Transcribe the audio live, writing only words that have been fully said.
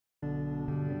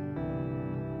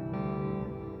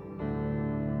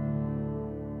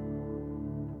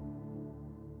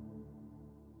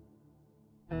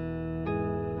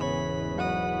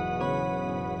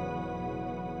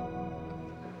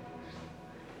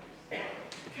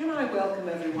Can I welcome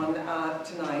everyone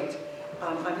tonight?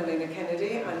 I'm Helena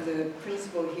Kennedy. I'm the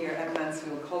principal here at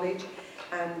Mansfield College,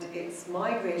 and it's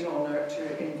my great honour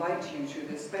to invite you to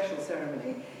this special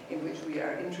ceremony in which we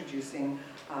are introducing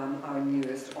our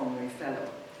newest honorary fellow.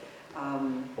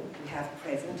 We have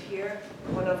present here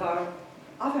one of our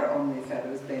other honorary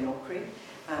fellows, Ben Okri.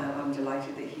 I'm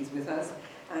delighted that he's with us,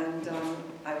 and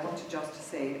I wanted just to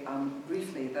say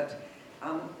briefly that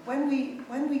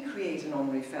when we create an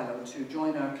honorary fellow to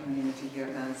join our community here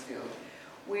at Mansfield,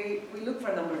 we look for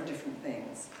a number of different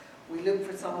things. We look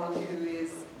for someone who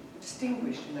is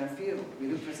distinguished in their field. We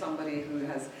look for somebody who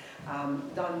has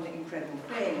done incredible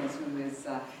things, who is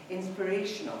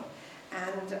inspirational.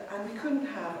 And we couldn't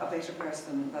have a better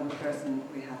person than the person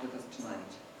we have with us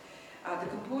tonight. The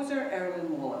composer Erilyn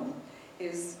Wallen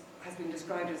has been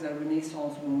described as a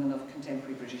Renaissance woman of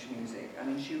contemporary British music. I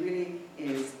mean, she really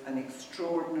is an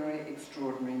extraordinary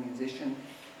musician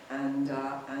and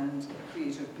a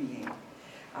creative being.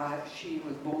 She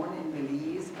was born in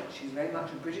Belize, but she's very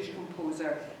much a British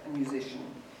composer and musician.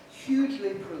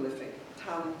 Hugely prolific,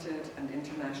 talented and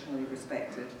internationally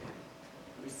respected.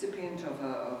 Recipient of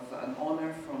an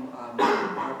honour from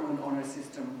our own honour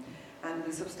system. And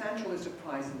the substantial list of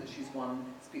prizes that she's won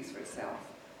speaks for itself.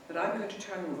 But I'm going to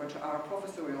turn over to our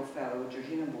professorial fellow,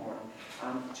 Georgina Bourne,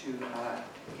 to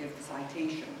give the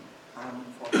citation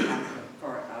for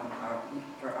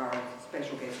our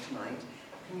special guest tonight.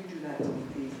 Can you do that,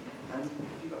 please? And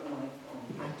you got the mic on.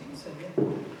 I think so,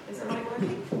 yeah. Is the mic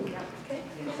working? Yeah, okay.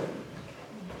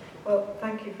 Well,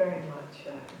 thank you very much,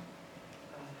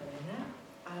 Helena.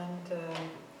 And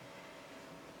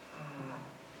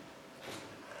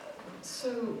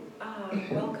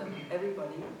welcome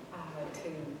everybody to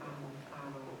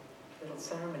our little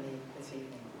ceremony this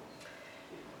evening.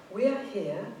 We are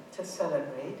here to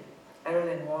celebrate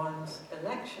Erilyn Wallen's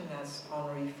election as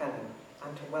Honorary Fellow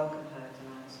and to welcome her to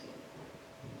Mansfield.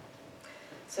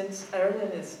 Since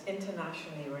Erilyn is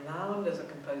internationally renowned as a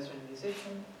composer and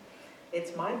musician,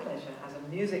 it's my pleasure as a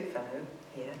music fellow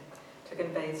here to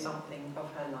convey something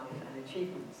of her life and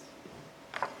achievements.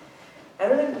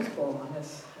 Erilyn was born,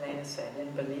 as Helena said,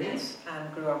 in Belize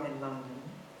and grew up in London,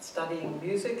 studying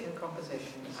music and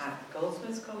composition at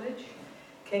Goldsmiths College,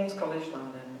 King's College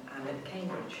London, and at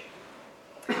Cambridge.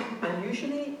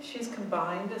 Unusually, she's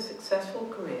combined a successful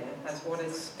career as what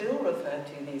is still referred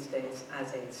to these days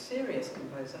as a serious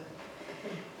composer,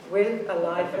 with a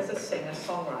life as a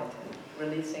singer-songwriter,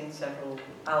 releasing several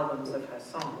albums of her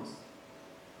songs.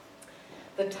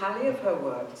 The tally of her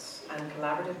works and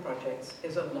collaborative projects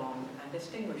is a long and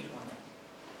distinguished one.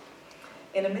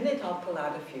 In a minute, I'll pull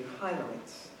out a few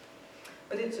highlights.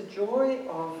 But it's a joy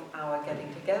of our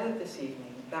getting together this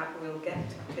evening that we'll get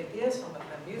to hear some of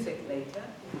her music later,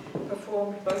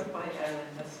 performed both by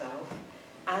Erilyn herself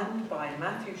and by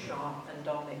Matthew Sharp and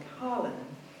Dominic Harlan,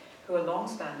 who are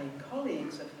long-standing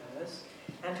colleagues of hers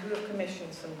and who have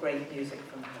commissioned some great music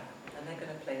from her. And they're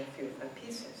going to play a few of her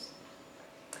pieces.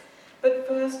 But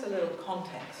first, a little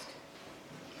context.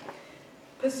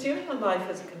 Pursuing a life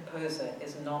as a composer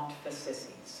is not for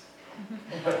sissies.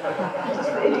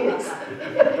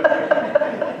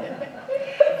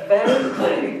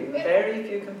 Very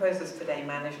few composers today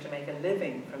manage to make a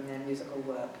living from their musical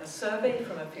work. A survey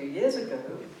from a few years ago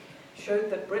showed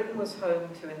that Britain was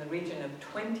home to in the region of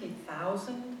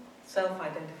 20,000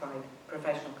 self-identified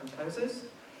professional composers,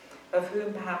 of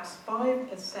whom perhaps 5%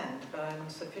 earn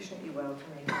sufficiently well to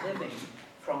make a living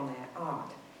from their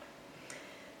art.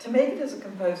 To make it as a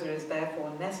composer is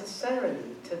therefore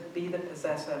necessarily to be the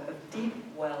possessor of deep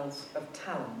wells of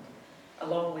talent,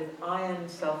 along with iron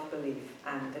self-belief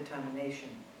and determination.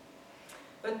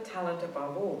 But talent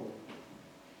above all,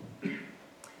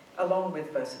 along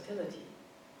with versatility.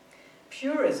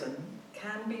 Purism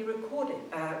can be rewarded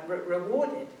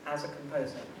as a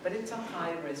composer, but it's a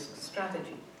high-risk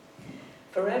strategy.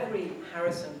 For every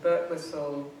Harrison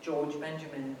Birtwistle, George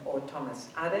Benjamin, or Thomas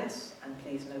Adès, and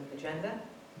please note the gender,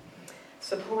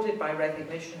 supported by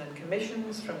recognition and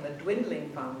commissions from the dwindling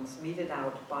funds meted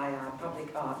out by our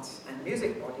public arts and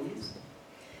music bodies,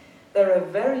 there are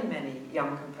very many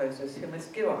young composers who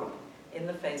must give up in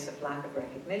the face of lack of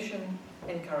recognition,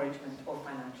 encouragement, or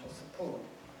financial support.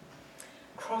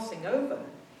 Crossing over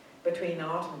between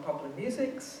art and popular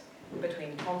musics,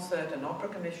 between concert and opera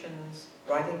commissions,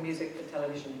 writing music for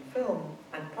television and film,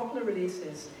 and popular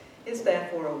releases is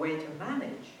therefore a way to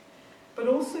manage, but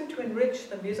also to enrich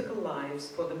the musical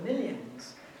lives for the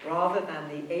millions, rather than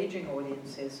the aging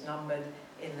audiences numbered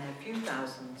in their few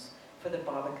thousands for the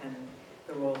Barbican,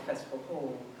 the Royal Festival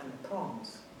Hall, and the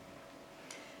Proms.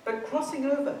 But crossing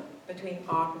over between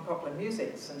art and popular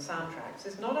musics and soundtracks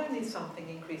is not only something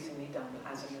increasingly done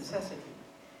as a necessity.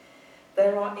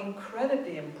 There are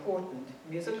incredibly important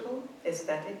musical,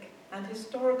 aesthetic, and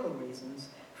historical reasons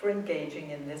for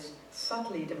engaging in this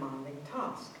subtly demanding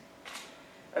task.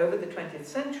 Over the 20th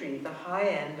century, the high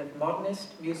end of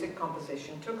modernist music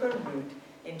composition took a route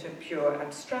into pure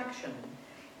abstraction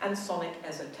and sonic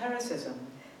esotericism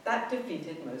that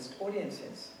defeated most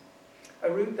audiences. A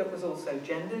route that was also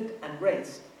gendered and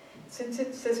raced, since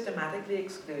it systematically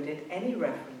excluded any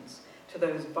reference to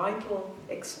those vital,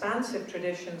 expansive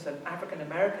traditions of African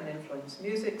American influenced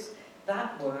musics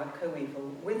that were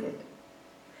coeval with it.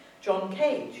 John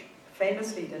Cage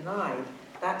famously denied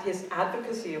that his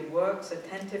advocacy of works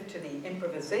attentive to the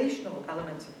improvisational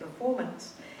elements of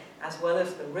performance, as well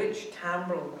as the rich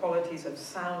timbral qualities of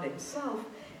sound itself,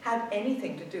 had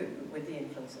anything to do with the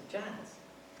influence of jazz.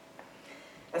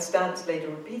 A stance later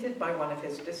repeated by one of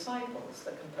his disciples,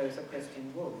 the composer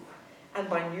Christian Wolff, and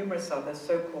by numerous other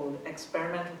so-called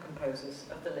experimental composers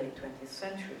of the late 20th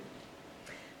century.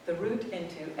 The route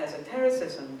into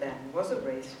esotericism then was a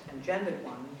raced and gendered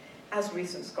one, as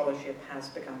recent scholarship has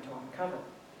begun to uncover.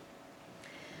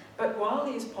 But while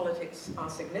these politics are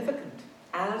significant,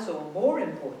 as or more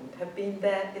important have been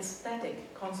their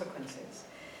aesthetic consequences.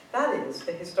 That is,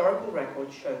 the historical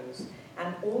record shows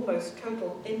an almost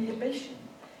total inhibition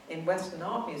in Western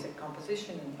art music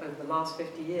composition over the last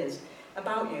 50 years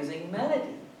about using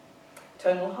melody,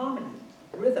 tonal harmony,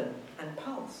 rhythm, and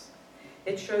pulse.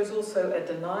 It shows also a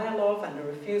denial of and a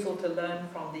refusal to learn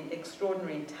from the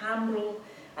extraordinary timbral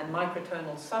and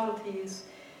microtonal subtleties,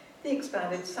 the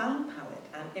expanded sound palette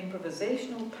and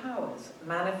improvisational powers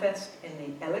manifest in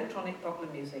the electronic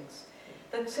popular musics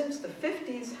that since the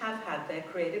 50s have had their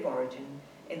creative origin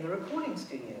in the recording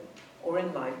studio or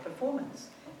in live performance.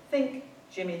 Think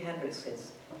Jimi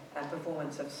Hendrix's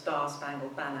performance of Star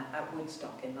Spangled Banner at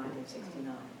Woodstock in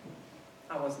 1969.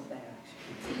 I wasn't there,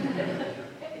 actually.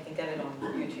 You can get it on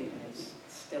YouTube, and it's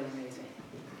still amazing.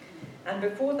 And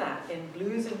before that, in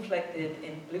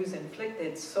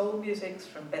blues-inflected soul musics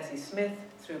from Bessie Smith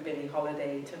through Billie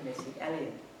Holiday to Missy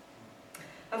Elliott.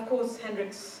 Of course,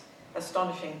 Hendrix's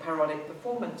astonishing parodic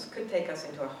performance could take us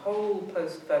into a whole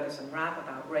post-Ferguson rap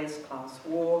about race, class,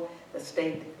 war, the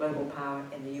state, global power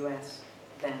in the US,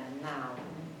 then and now.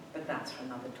 But that's for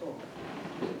another talk.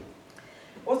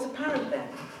 What's apparent then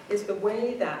is the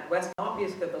way that Western art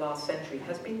music of the last century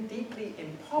has been deeply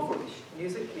impoverished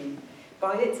musically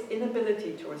by its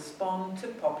inability to respond to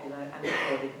popular and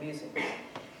recorded music.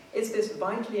 It's this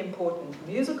vitally important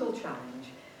musical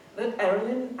challenge that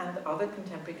Erlin and other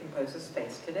contemporary composers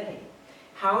face today.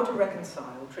 How to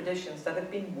reconcile traditions that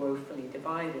have been woefully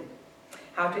divided.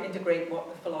 How to integrate what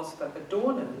the philosopher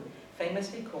Adorno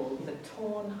famously called the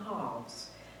torn halves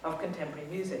of contemporary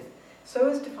music, so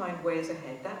as to find ways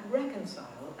ahead that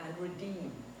reconcile and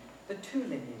redeem the two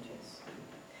lineages.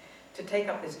 To take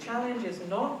up this challenge is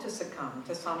not to succumb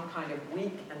to some kind of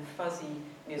weak and fuzzy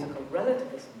musical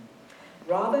relativism.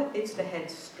 Rather, it's to head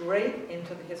straight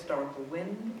into the historical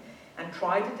wind and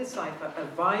try to decipher a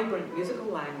vibrant musical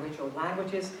language or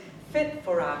languages fit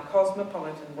for our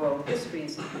cosmopolitan world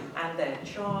histories and their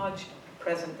charged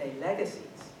present-day legacies.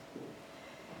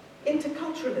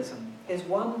 Interculturalism is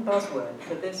one buzzword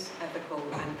for this ethical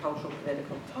and cultural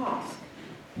political task,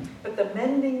 but the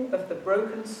mending of the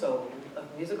broken soul of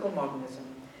musical modernism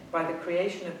by the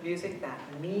creation of music that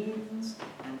means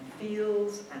and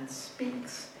feels and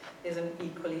speaks is an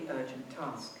equally urgent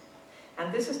task.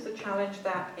 And this is the challenge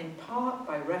that, in part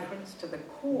by reference to the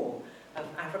core of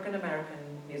African American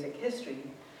music history,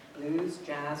 blues,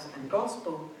 jazz, and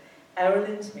gospel,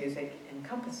 Erlin's music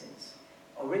encompasses,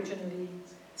 originally,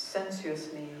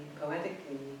 sensuously,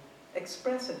 poetically,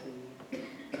 expressively,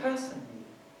 personally,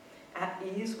 at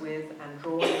ease with and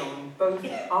drawing on both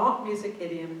art music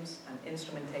idioms and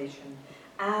instrumentation,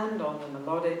 and on the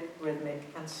melodic, rhythmic,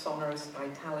 and sonorous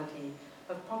vitality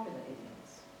of popular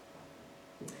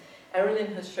idioms.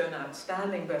 Erlin has shown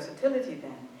outstanding versatility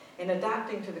then in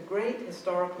adapting to the great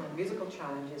historical and musical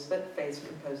challenges that face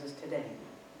composers today.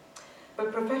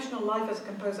 But professional life as a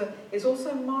composer is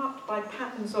also marked by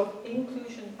patterns of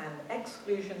inclusion and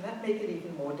exclusion that make it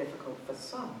even more difficult for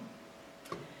some.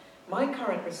 My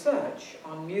current research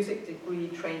on music degree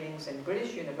trainings in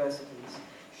British universities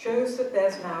shows that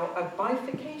there's now a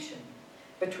bifurcation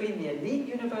between the elite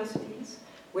universities,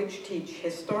 which teach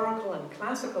historical and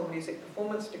classical music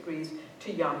performance degrees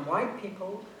to young white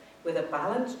people with a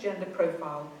balanced gender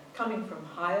profile coming from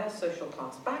higher social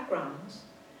class backgrounds,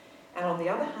 and on the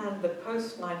other hand, the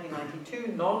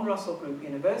post-1992 non-Russell Group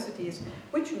universities,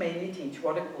 which mainly teach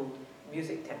what are called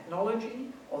music technology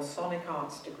or sonic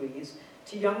arts degrees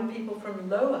to young people from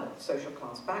lower social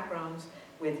class backgrounds,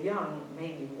 with young,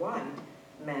 mainly white,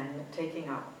 men taking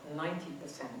up 90%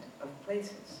 of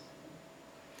places.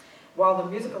 While the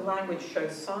musical language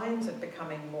shows signs of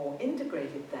becoming more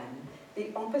integrated then,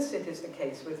 the opposite is the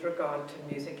case with regard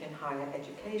to music in higher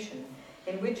education,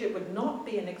 in which it would not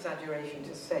be an exaggeration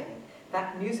to say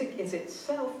that music is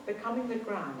itself becoming the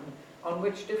ground on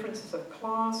which differences of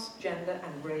class, gender,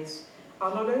 and race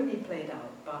are not only played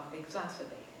out, but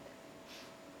exacerbated.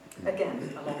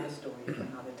 Again, a longer story for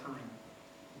another time.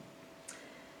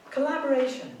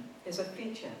 Collaboration is a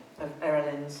feature of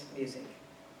Erilyn's music.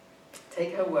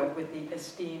 Take her work with the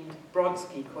esteemed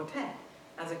Brodsky Quartet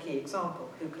as a key example,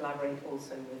 who collaborate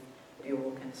also with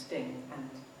Bjork and Sting and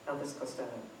Elvis Costello.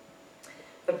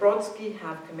 The Brodsky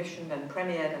have commissioned and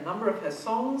premiered a number of her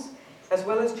songs, as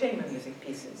well as chamber music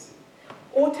pieces.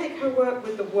 Or take her work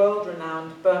with the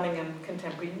world-renowned Birmingham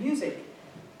Contemporary Music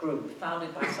Group,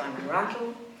 founded by Simon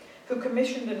Rattle, who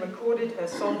commissioned and recorded her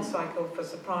song cycle for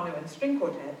soprano and string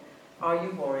quartet, Are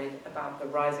You Worried About the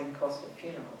Rising Cost of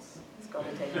Funerals? It's got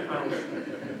to take a prize,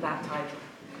 that title.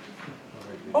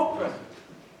 Opera.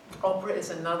 Opera is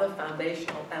another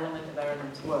foundational element of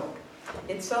Erilyn's work.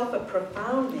 Itself a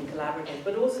profoundly collaborative,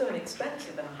 but also an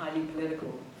expensive and highly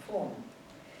political form.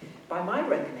 By my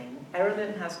reckoning,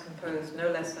 Erilyn has composed no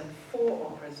less than 4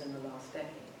 operas in the last decade.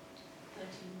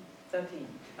 13.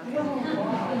 Okay.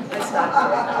 I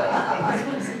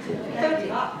started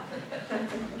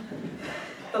 30.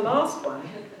 The last one,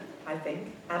 I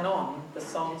think, Anon, The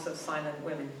Songs of Silent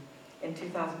Women, in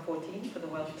 2014 for the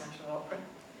Welsh National Opera.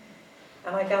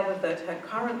 And I gathered that her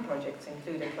current projects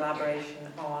include a collaboration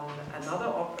on another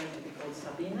opera to be called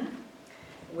Sabina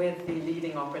with the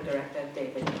leading opera director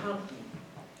David Pountney.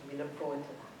 We look forward to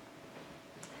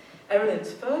that.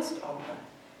 Erilyn's first opera,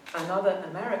 Another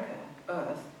America,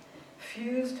 Earth,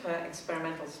 fused her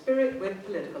experimental spirit with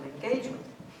political engagement.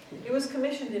 It was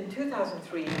commissioned in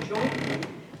 2003 jointly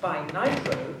by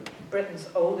Nitro, Britain's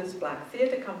oldest black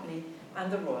theatre company,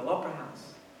 and the Royal Opera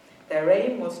House. Their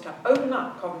aim was to open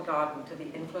up Covent Garden to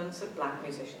the influence of black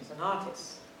musicians and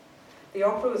artists. The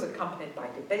opera was accompanied by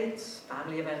debates,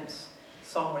 family events,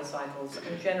 song recitals,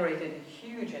 and generated a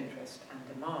huge interest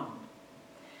and demand.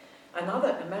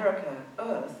 Another America,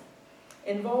 Earth,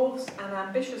 involves an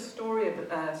ambitious story of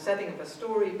setting of a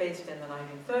story based in the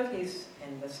 1930s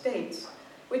in the States,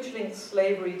 which links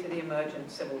slavery to the emergent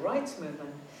civil rights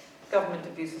movement, government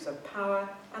abuses of power,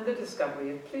 and the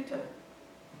discovery of Pluto.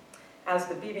 As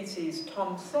the BBC's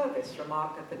Tom Service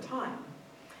remarked at the time,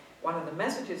 one of the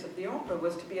messages of the opera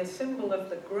was to be a symbol of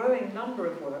the growing number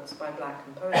of works by black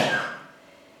composers.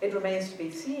 It remains to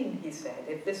be seen, he said,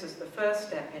 if this is the first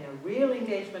step in a real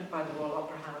engagement by the Royal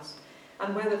Opera House,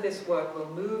 and whether this work will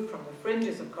move from the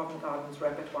fringes of Covent Garden's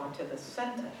repertoire to the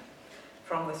centre,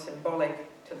 from the symbolic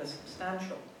to the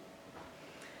substantial.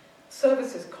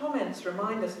 Service's comments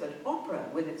remind us that opera,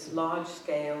 with its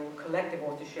large-scale collective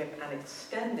authorship and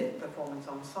extended performance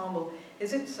ensemble,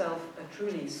 is itself a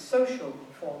truly social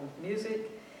form of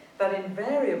music that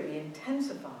invariably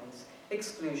intensifies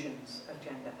exclusions of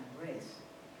gender and race.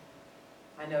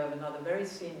 I know of another very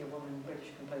senior woman,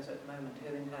 British composer at the moment,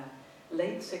 who in her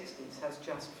late 60s has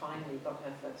just finally got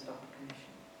her first opera commission.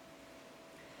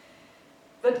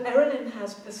 That Erilyn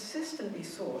has persistently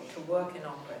sought to work in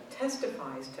opera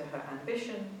testifies to her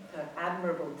ambition, her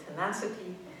admirable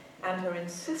tenacity, and her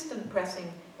insistent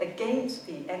pressing against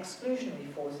the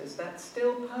exclusionary forces that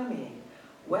still permeate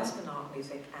Western art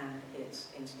music and its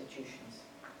institutions.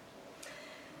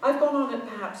 I've gone on at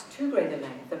perhaps too great a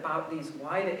length about these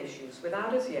wider issues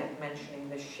without as yet mentioning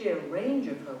the sheer range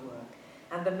of her work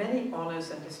and the many honours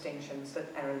and distinctions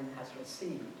that Erilyn has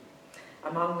received.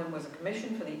 Among them was a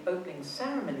commission for the opening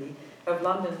ceremony of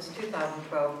London's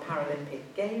 2012 Paralympic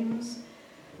Games,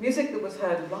 music that was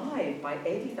heard live by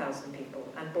 80,000 people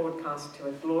and broadcast to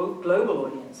a global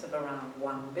audience of around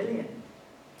 1 billion,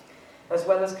 as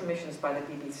well as commissions by the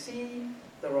BBC,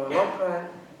 the Royal Opera,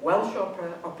 Welsh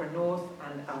Opera, Opera North,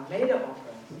 and Almeida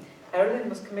Opera. Erilyn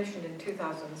was commissioned in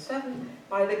 2007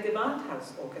 by the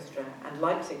Gewandhaus Orchestra and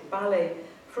Leipzig Ballet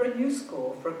for a new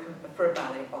score for a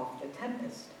ballet of The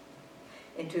Tempest.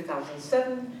 In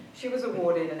 2007, she was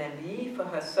awarded an MBE for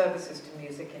her services to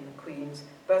music in the Queen's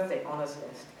Birthday Honours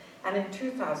List, and in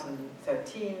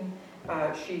 2013,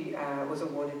 she was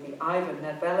awarded the Ivor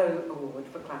Novello Award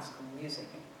for Classical Music.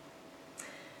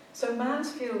 So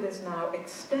Mansfield is now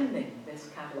extending this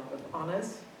catalogue of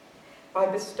honours by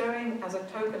bestowing, as a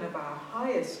token of our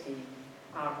high esteem,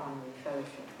 our honorary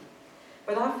fellowship.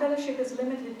 But our fellowship is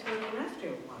limited to a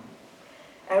terrestrial one.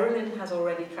 Erilyn has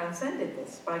already transcended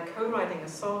this by co-writing a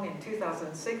song in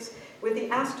 2006 with the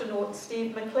astronaut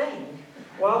Steve McLean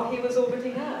while he was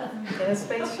orbiting Earth in a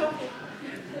space shuttle.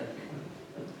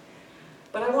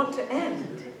 But I want to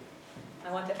end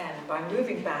by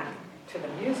moving back to the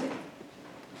music,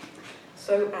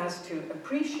 so as to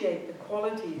appreciate the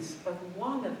qualities of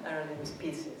one of Erilyn's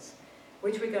pieces,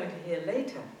 which we're going to hear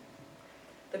later,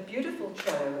 the beautiful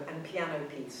cello and piano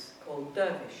piece called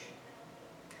Dervish.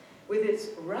 With its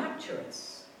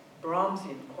rapturous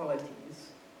Brahmsian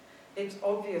qualities, its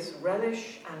obvious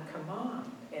relish and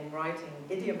command in writing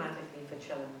idiomatically for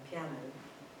cello and piano,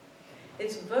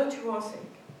 its virtuosic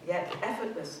yet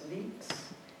effortless leaps,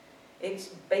 its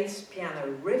bass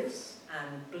piano riffs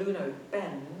and blue note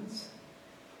bends,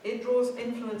 it draws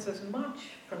influence as much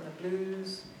from the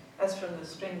blues as from the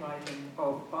string writing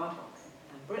of Bartók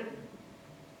and Britten.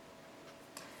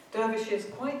 Dervish is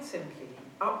quite simply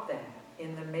up there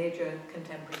in the major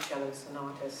contemporary cello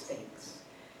sonata stakes,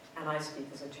 and I speak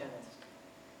as a cellist.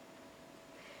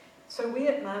 So we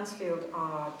at Mansfield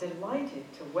are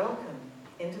delighted to welcome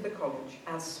into the college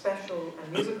as special a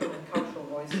musical and cultural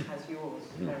voice as yours,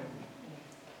 Erilyn.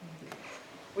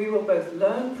 We will both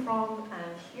learn from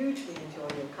and hugely enjoy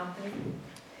your company,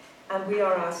 and we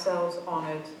are ourselves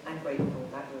honoured and grateful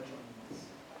that you're joining us.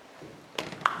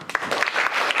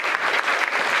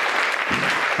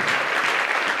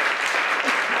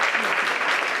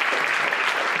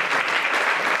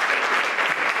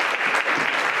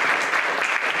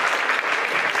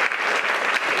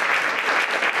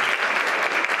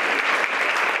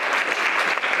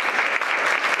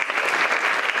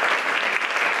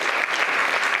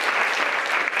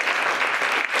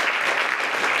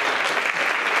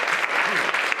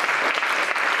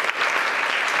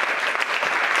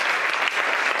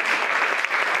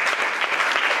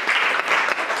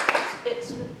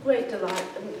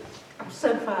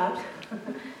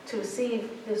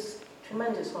 This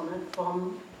tremendous honour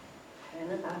from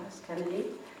Helen and Alice Kennedy,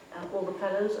 all the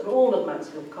fellows and all of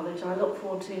Mansfield College, and I look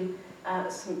forward to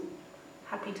some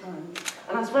happy times.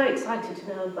 And I was very excited to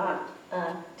know about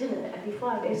dinner every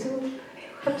Friday, so we'll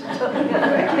have to talk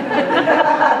about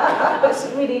it. It's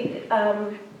really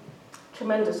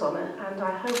tremendous honour, and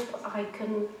I hope I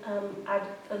can add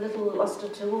a little lustre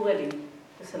to already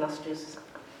this illustrious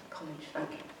college.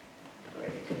 Thank you.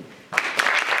 Great.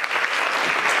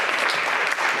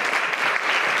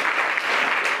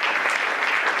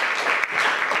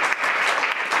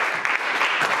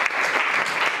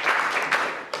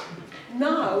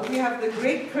 Now we have the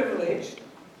great privilege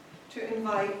to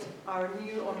invite our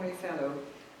new honorary fellow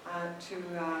to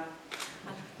our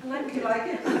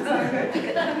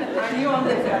new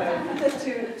honorary fellow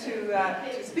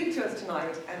to speak to us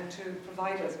tonight and to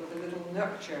provide us with a little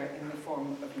nurture in the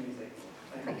form of music.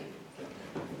 Thank you.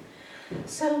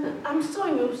 So I'm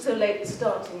sorry we were so late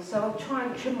starting, so I'll try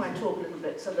and trim my talk a little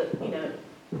bit so that we can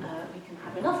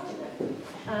have enough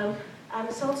today.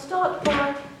 And so I'll start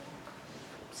by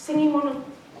singing one of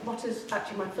what is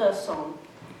actually my first song,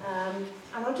 and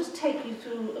I'll just take you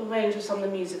through a range of some of the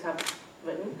music I've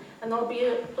written, and there'll be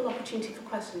an opportunity for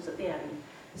questions at the end.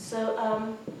 So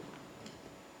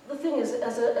the thing is,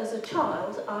 as a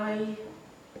child, I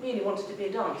really wanted to be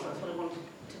a dancer. That's what I wanted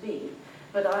to be,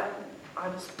 but I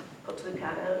was put to the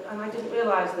piano, and I didn't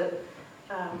realise that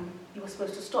you were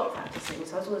supposed to stop practicing,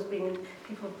 so I was always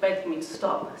people begging me to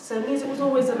stop. So music was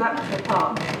always a natural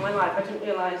part of my life. I didn't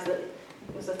realise that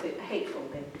it was a hateful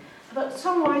thing. But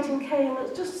songwriting came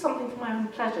as just something for my own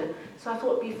pleasure, so I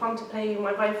thought it'd be fun to play you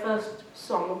my very first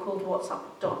song called What's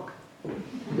Up, Doc? I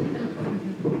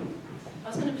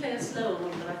was going to play a slower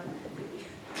one, but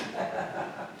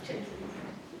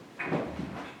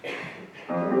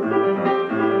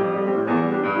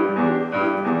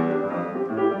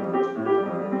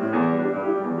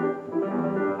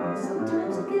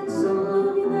Sometimes I get so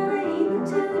lonely that I hate the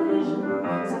television.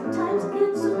 Sometimes I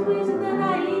get so crazy that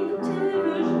I hate the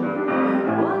television.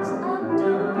 What's up,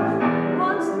 dog?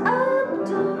 What's up,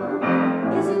 dog?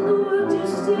 Is it the world you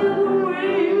see the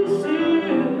way you see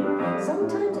it?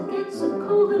 Sometimes I get so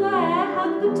cold that I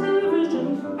hug the television.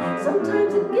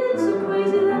 Sometimes I get so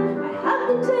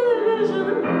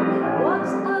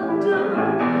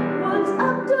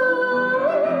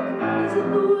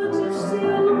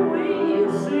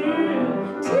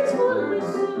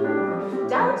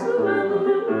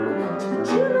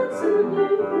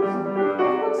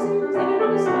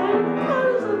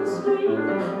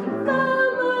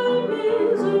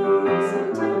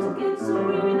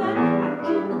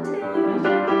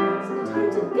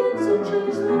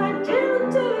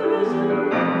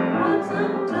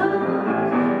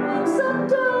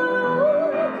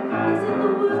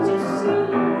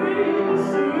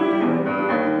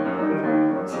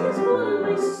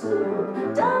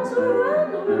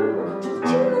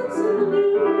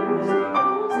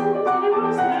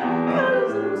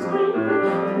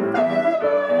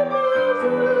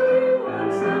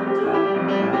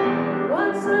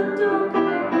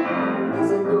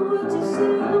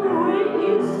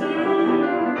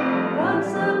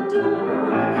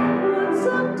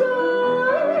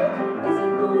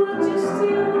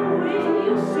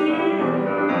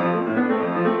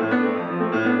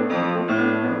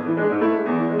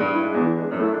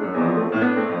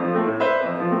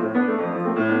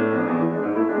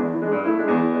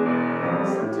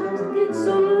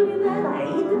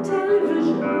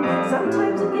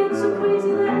Sometimes I get so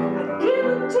crazy that I give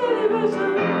a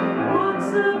television.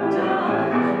 What's up, dog?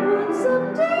 What's up,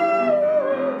 dog?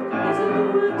 Is it the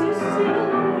word you say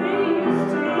the way you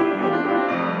say?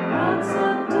 What's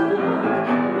up, dog?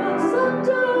 What's up,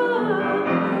 dog?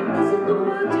 Is it the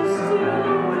word you say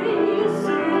the way you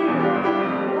say?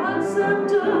 What's up,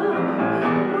 dog?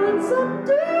 What's up,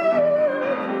 dog?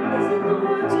 Is it the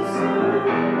word you say the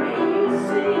way you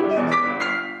say it?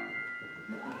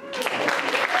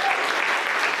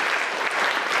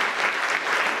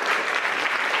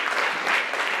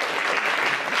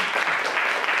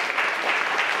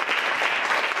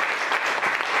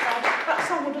 That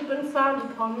song would have been frowned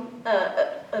upon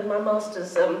at my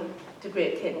master's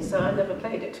degree at King's, so I never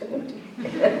played it to anybody.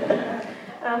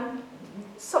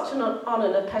 Such an honour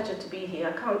and a pleasure to be here.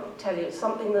 I can't tell you, it's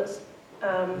something that's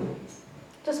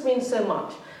just means so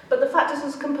much. But the fact is,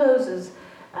 as composers,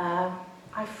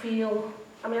 I feel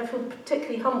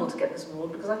particularly humbled to get this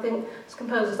award, because I think as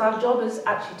composers, our job is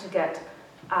actually to get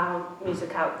our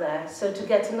music out there. So to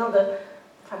get another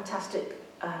fantastic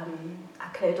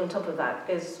accolade on top of that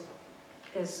is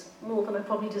more than I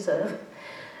probably deserve.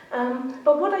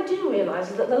 But what I do realise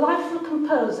is that the life of a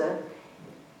composer,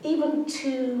 even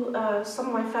to some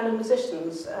of my fellow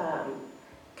musicians,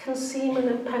 can seem an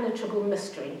impenetrable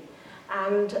mystery.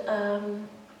 And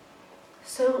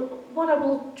so what I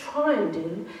will try and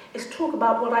do is talk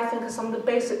about what I think are some of the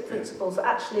basic principles that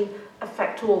actually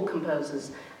affect all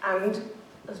composers. And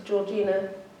as Georgina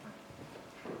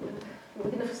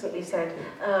magnificently said,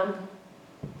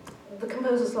 the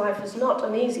composer's life is not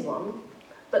an easy one,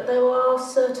 but there are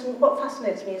certain, what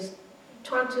fascinates me is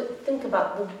trying to think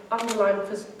about the underlying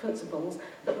principles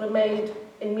that remained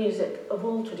in music of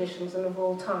all traditions and of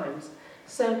all times.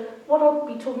 So what I'll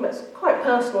be talking about is quite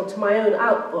personal to my own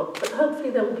output, but hopefully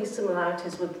there will be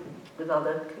similarities with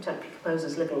other contemporary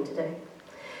composers living today.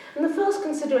 And the first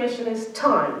consideration is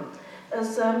time.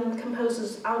 As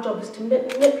composers, our job is to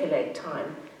manipulate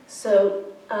time. So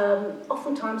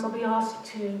oftentimes I'll be asked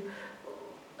to,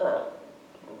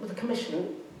 with a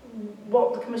commission,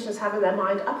 what the commissioners have in their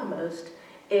mind uppermost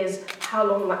is how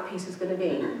long that piece is going to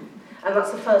be. And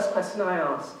that's the first question I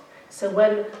ask. So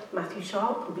when Matthew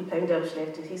Sharp, who'll be playing Dervish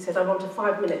later, he said, I want a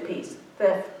 5-minute piece.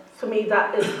 There, for me,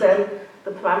 that is then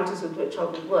the parameters with which I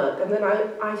would work. And then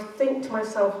I think to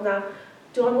myself now,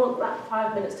 do I want that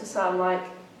 5 minutes to sound like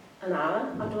an hour?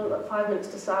 Or do I want that 5 minutes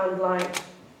to sound like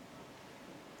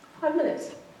 5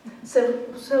 minutes? So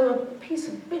a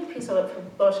big piece I wrote for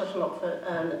Boris Shashanok,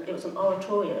 and it was an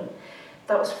oratorio.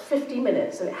 That was 50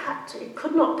 minutes, and it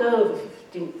could not go over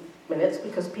 15 minutes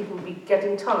because people would be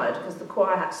getting tired because the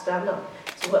choir had to stand up.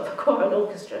 So I worked for choir and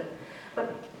orchestra.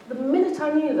 But the minute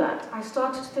I knew that, I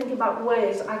started to think about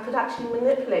ways I could actually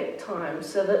manipulate time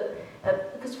so that,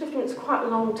 because 50 minutes is quite a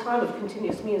long time of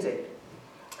continuous music,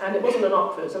 and it wasn't an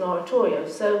opera, it was an oratorio.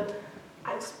 So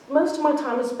most of my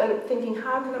time was spent thinking,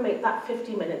 how can I make that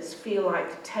 50 minutes feel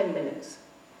like 10 minutes?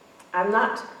 And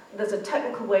there's a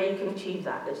technical way you can achieve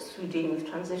that. It's through dealing with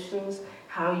transitions,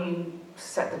 how you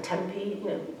set the tempi,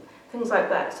 things like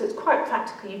that. So it's quite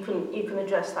practical, you can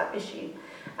address that issue.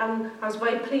 And I was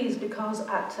very pleased because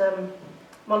at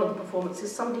one of the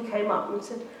performances, somebody came up and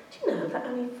said, do you know, that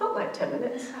only felt like 10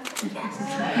 minutes? Yes.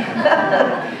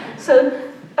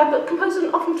 But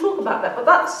composers often talk about that, but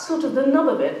that's sort of the nub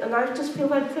of it, and I just feel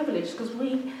very privileged because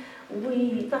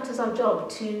that is our job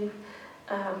to,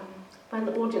 when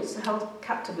the audience are held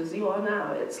captive as you are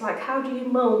now, it's like, how do you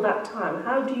mould that time?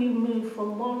 How do you move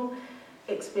from one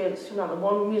experience to another,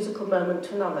 one musical moment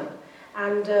to another?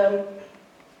 And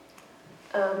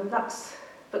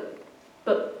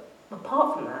but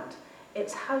apart from that,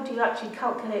 it's how do you actually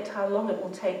calculate how long it will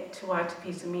take to write a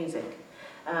piece of music?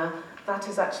 That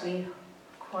is actually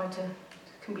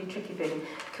can be a tricky thing,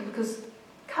 because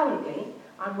currently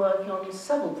I'm working on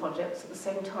several projects at the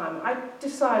same time. I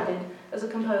decided as a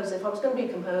composer, if I was going to be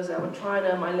a composer, I would try and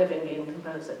earn my living being a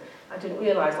composer. I didn't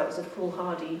realise that was a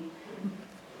foolhardy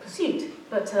pursuit,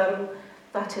 but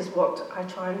that is what I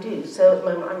try and do. So at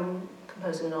the moment I'm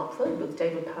composing an opera with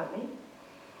David Pountney,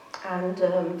 and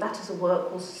that is a work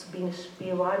called Sabina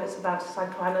Spielwein. It's about a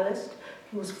psychoanalyst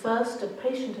who was first a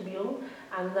patient of Jung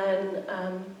and then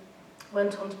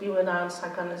went on to be a renowned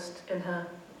psychoanalyst in her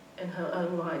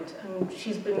own right, and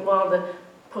she's been rather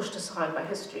pushed aside by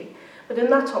history. But in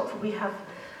that opera we have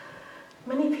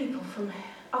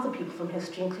other people from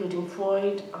history, including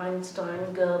Freud,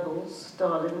 Einstein, Goebbels,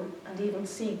 Stalin, and even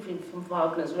Siegfried from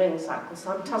Wagner's Ring Cycle.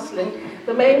 So I'm tussling.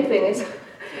 The main thing is,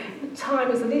 time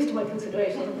is the least of my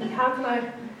considerations. How can I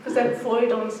present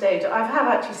Freud on stage? I have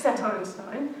actually set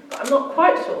Einstein, but I'm not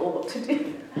quite sure what to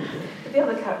do with the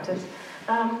other characters.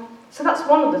 So that's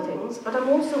one of the things, but I'm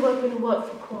also working in work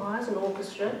for choirs and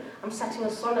orchestra. I'm setting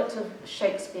a sonnet of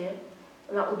Shakespeare,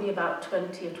 and that will be about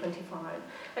 20 or 25.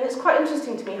 And it's quite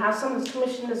interesting to me how some of the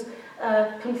commissioners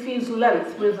confuse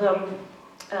length with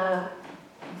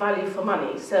value for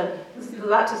money. So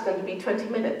that is going to be 20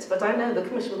 minutes, but I know the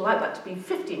commission would like that to be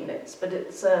 50 minutes, but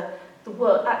it's the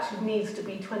work actually needs to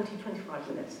be 20, 25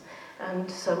 minutes.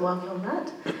 And so I'm working on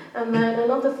that. And then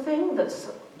another thing that's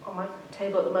on my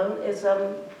table at the moment is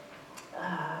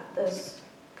there's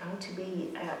going to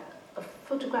be a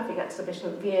photographic exhibition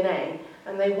at V&A,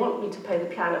 and they want me to play the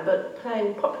piano, but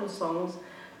playing popular songs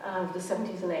of the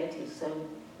 70s and 80s, so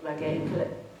reggae,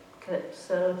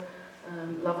 calypso,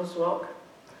 lovers rock.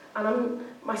 And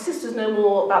my sisters know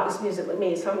more about this music than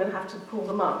me, so I'm going to have to call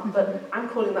them up, but I'm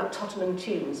calling that Tottenham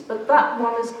Tunes. But that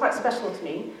one is quite special to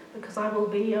me, because I will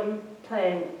be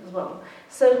playing as well.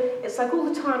 So it's like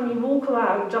all the time you walk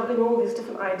around juggling all these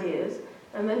different ideas,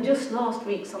 and then just last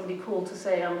week somebody called to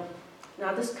say,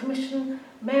 now this commission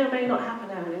may or may not happen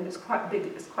now, and it's quite big.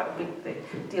 It's quite a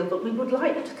big deal, but we would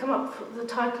like you to come up with the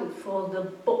title for the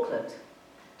booklet,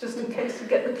 just in case you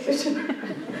get the commission.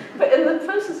 But in the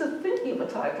process of thinking of a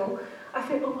title, I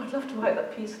think, oh, I'd love to write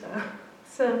that piece now.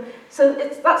 So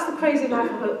that's the crazy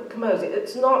life of a composer.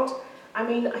 It's not. I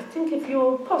mean, I think if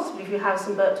you have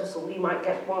some Bertelsmann, you might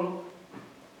get one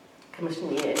commission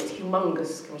a year. It's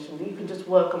humongous commission. You can just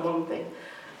work on one thing.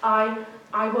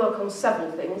 I work on several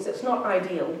things. It's not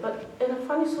ideal, but in a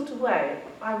funny sort of way,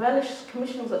 I relish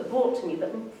commissions that are brought to me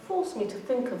that force me to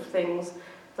think of things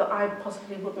that I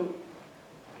possibly wouldn't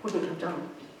have done.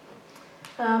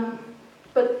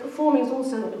 But performing is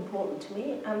also important to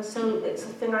me, and so it's a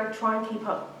thing I try and keep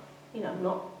up. You know, I'm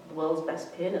not the world's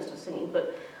best pianist or singing,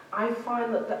 but I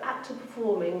find that the act of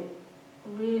performing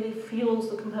really fuels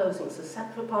the composing. It's a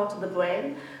separate part of the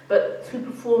brain, but through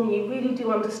performing you really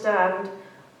do understand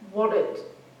what it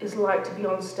is like to be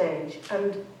on stage.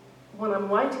 And when I'm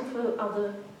writing for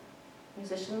other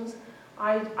musicians,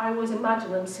 I always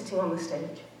imagine them sitting on the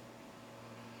stage.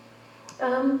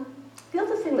 The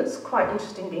other thing that's quite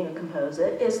interesting being a composer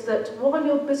is that while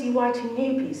you're busy writing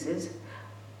new pieces,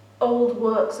 old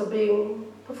works are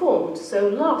being performed. So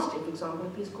last year, for example, a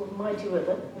piece called Mighty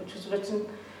River, which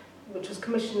was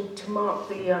commissioned to mark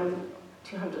the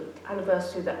 200th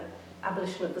anniversary of the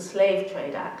abolition of the Slave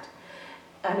Trade Act,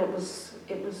 and it was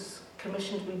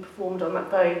commissioned to be performed on that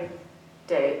very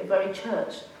day at the very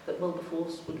church that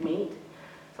Wilberforce would meet.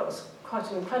 That was quite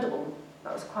an incredible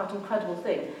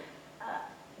thing.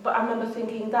 But I remember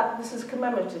thinking that this is a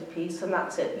commemorative piece, and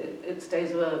that's it. Its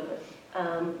days are over.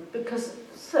 Because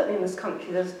certainly in this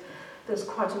country, there's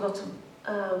quite a lot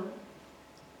of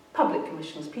public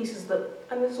commissions, pieces that,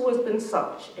 and there's always been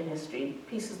such in history,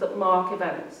 pieces that mark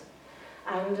events.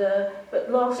 And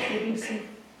but last year, BBC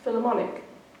Philharmonic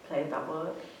played that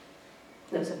work.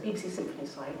 No, so BBC Symphony,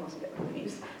 sorry, I mustn't get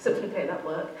confused. Symphony played that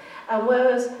work.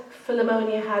 Whereas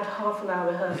Philharmonia had half an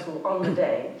hour rehearsal on the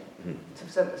day to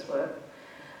present this work.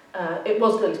 It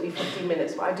was going to be 15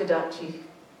 minutes, but I did actually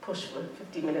push for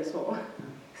 15 minutes more,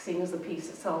 seeing as the piece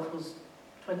itself was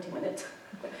 20 minutes.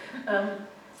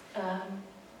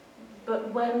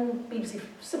 But when BBC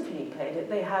Symphony played it,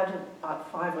 they had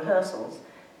about 5 rehearsals.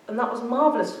 And that was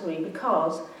marvellous for me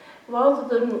because rather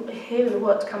than hearing the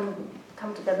work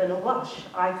come together in a rush,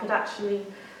 I could actually,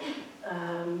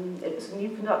 it was a new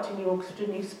conductor, new orchestra,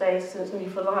 new space, and it's new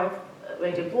for live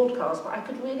radio broadcast, but I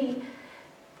could really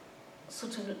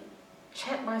sort of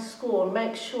check my score and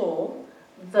make sure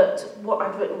that what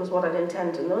I'd written was what I'd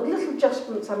intended. And there were little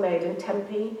adjustments I made in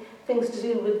tempi, things to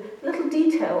do with little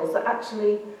details that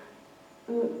actually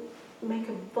make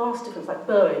a vast difference, like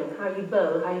bowing, how you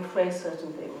bow, how you phrase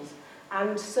certain things.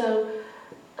 And so,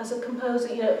 as a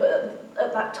composer, you know,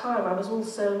 at that time I was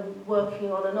also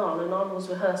working on Anon was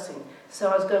rehearsing. So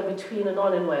I was going between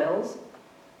Anon in Wales.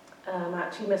 I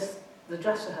actually missed the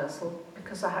dress rehearsal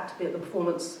because I had to be at the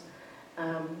performance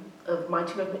of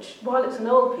Mighty River, which, while it's an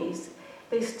old piece,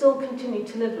 they still continue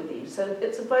to live with you. So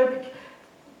it's a very...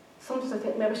 Sometimes I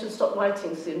think maybe I should stop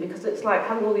writing soon because it's like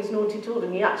having all these naughty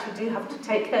children. You actually do have to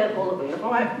take care of all of them.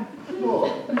 All right, more.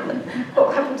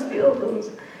 What happened to the old ones?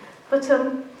 But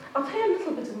I'll play a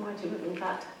little bit of Mighty River in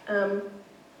fact,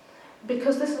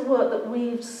 because this is a work that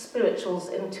weaves spirituals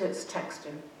into its texture.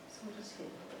 So we'll just hear.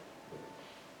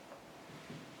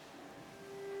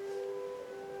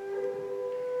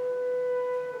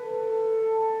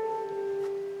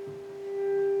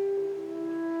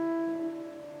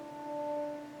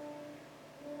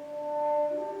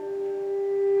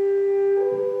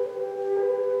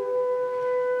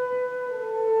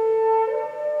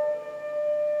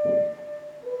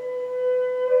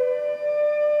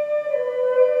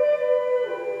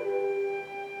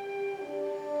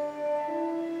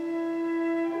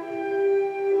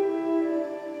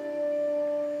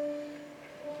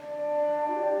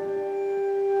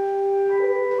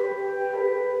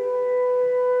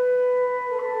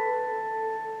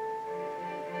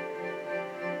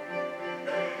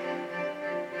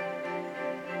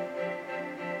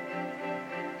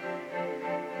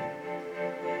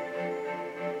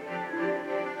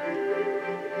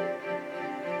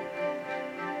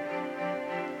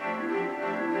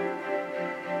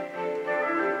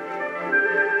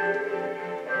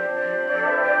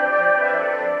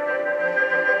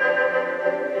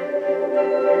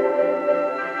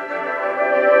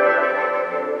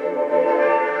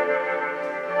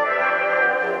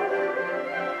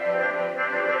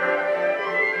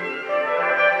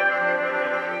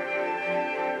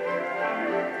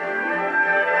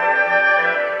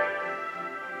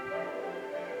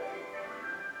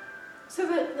 So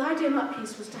the idea of that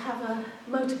piece was to have a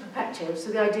motor perpetuo,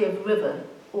 so the idea of river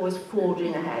always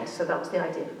forging ahead, so that was the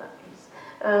idea of that piece.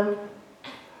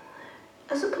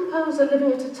 As a composer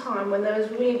living at a time when there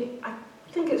is really, I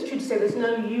think it's true to say there's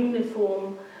no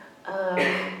uniform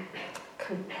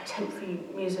contemporary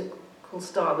musical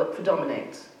style that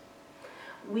predominates.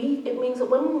 It means that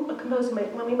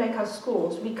when we make our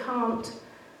scores, we can't,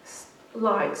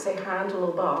 like, say, Handel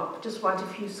or Bach, just write a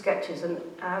few sketches and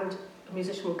a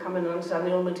musician will come in and understand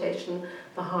the ornamentation,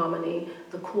 the harmony,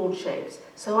 the chord shapes.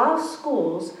 So our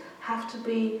scores have to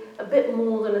be a bit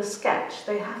more than a sketch.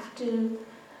 They have to,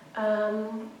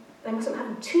 they mustn't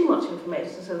have too much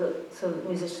information so that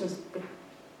musicians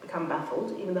become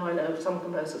baffled, even though I know some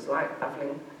composers like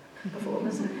baffling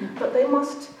performers. But they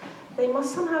must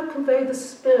somehow convey the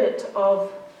spirit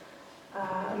of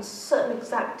certain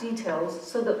exact details,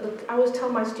 so that I always tell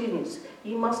my students,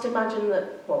 you must imagine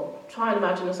that, well, try and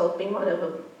imagine yourself being run over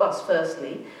a bus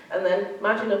firstly, and then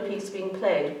imagine a piece being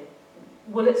played.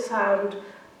 Will it sound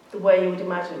the way you would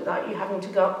imagine it without you having to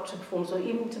go up to performance or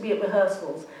even to be at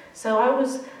rehearsals? So I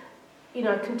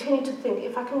continue to think,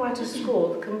 if I can write a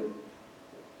score that can,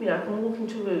 I can walk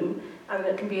into a room and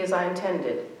it can be as I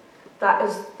intended, that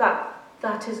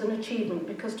is an achievement,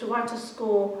 because to write a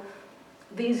score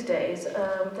these days,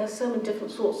 there's so many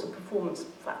different sorts of performance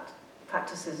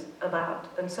practices about,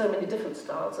 and so many different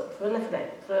styles that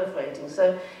proliferating.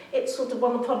 So it's sort of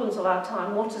one of the problems of our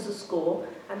time. What is a score,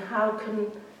 and how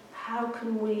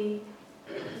can we?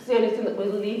 It's the only thing that we'll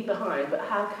leave behind, but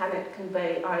how can it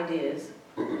convey ideas?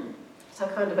 So I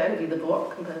kind of envy the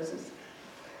Baroque composers.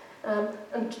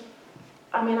 And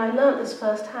I mean, I learnt this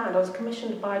firsthand. I was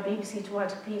commissioned by BBC to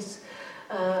write a piece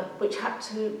which had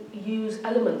to use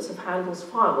elements of Handel's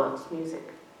fireworks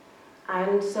music.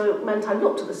 And so it meant I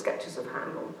looked at the sketches of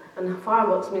Handel, and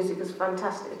fireworks music is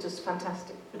fantastic, it's just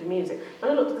fantastic bit of music.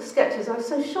 When I looked at the sketches, I was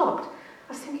so shocked.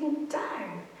 I was thinking,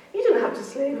 dang, you didn't have to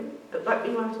say like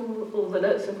me writing all the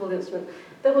notes and all the instrument.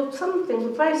 There were some things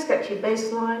with very sketchy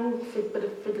bass line, bit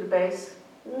of figure bass,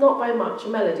 not very much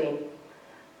melody.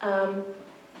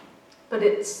 But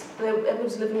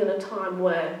everyone's living in a time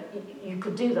where you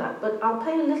could do that. But I'll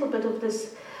play a little bit of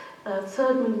this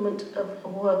third movement of a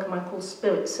work I call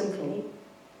Spirit Symphony.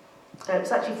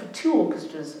 It's actually for 2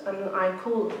 orchestras, and I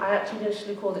actually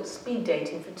initially called it Speed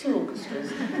Dating for 2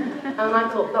 orchestras. And I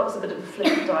thought that was a bit of a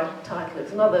flippant title.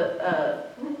 It's another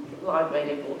live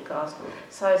radio broadcast.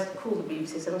 So I called the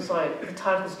BBC and said, I'm sorry, the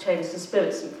title's changed to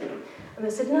Spirit Symphony. And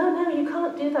they said, no, you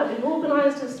can't do that. We've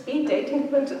organised a speed dating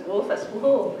event at War Festival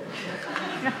Hall.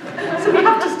 So we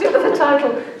have to stick with the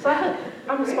title. So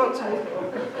I'm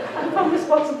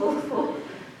responsible for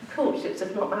courtships,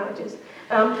 if not marriages.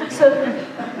 So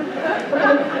we're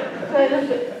going to play a little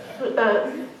bit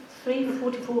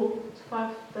 3:44 to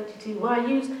 5:32, where I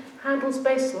use Handel's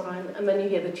bass line, and then you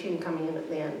hear the tune coming in at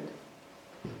the end.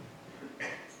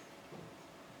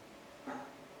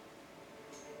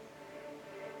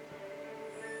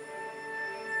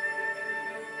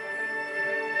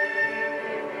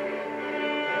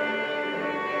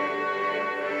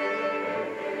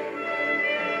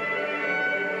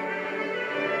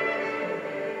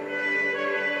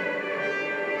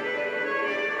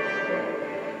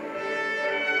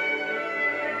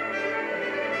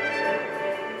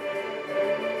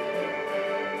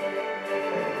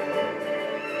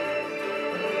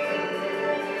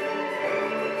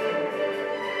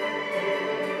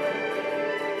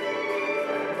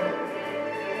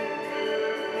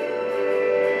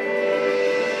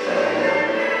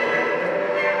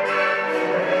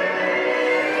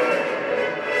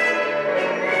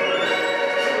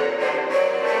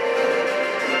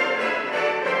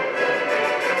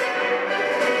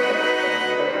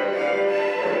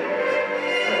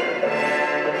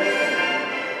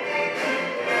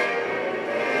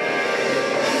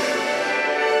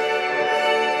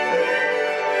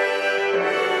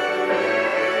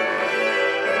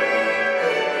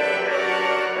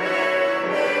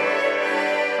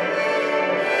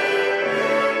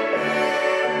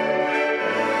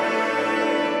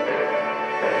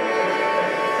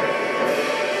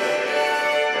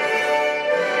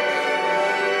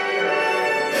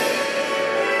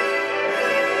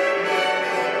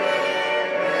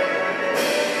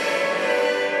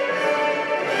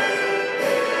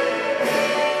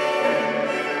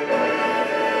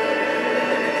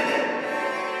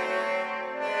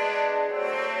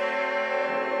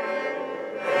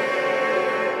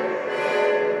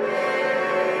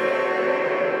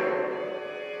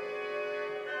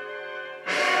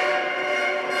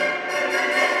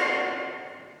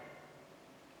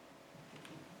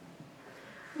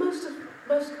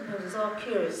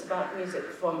 curious about music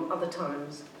from other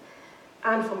times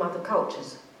and from other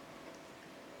cultures.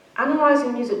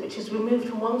 Analysing music which is removed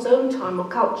from one's own time or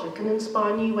culture can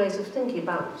inspire new ways of thinking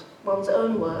about one's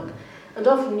own work and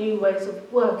often new ways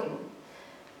of working.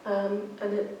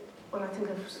 When I think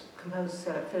of composers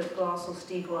like Philip Glass or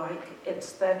Steve Reich,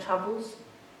 it's their travels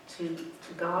to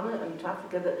Ghana and to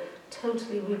Africa that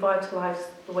totally revitalised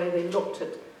the way they looked at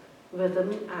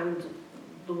rhythm and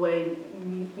the way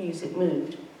music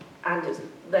moved. And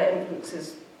their influence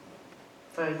is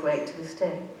very great to this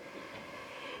day.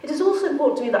 It is also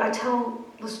important to me that I tell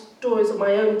the stories of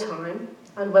my own time,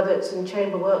 and whether it's in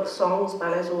chamber works, songs,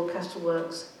 ballets or orchestral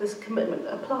works, this commitment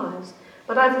applies.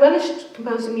 But I've relished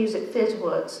composing music theatre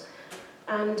works,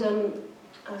 and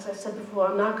as I said before,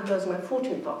 I'm now composing my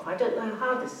 14th opera. I don't know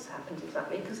how this has happened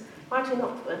exactly, because writing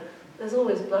opera, there's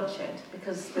always bloodshed,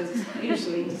 because there's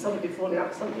usually somebody falling out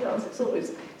with somebody else.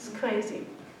 It's crazy.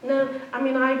 No, I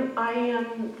mean,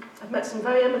 I've met some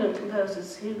very eminent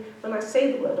composers who, when I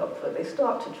say the word opera, they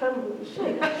start to tremble and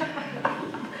shake.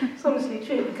 It's honestly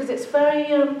true, because it's very,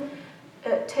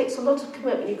 it takes a lot of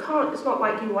commitment. You can't, it's not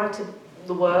like you write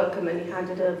the work and then you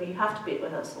hand it over. You have to be at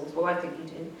rehearsals. Well, I think you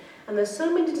do. And there's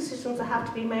so many decisions that have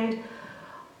to be made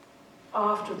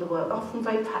after the work, often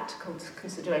very practical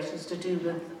considerations to do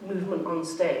with movement on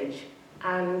stage.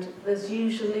 And there's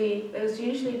usually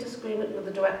disagreement with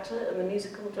the director and the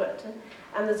musical director,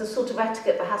 and there's a sort of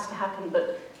etiquette that has to happen,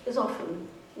 but is often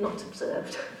not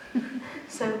observed.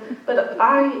 But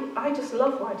I just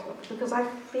love writing opera because I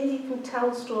feel you can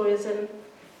tell stories in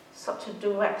such a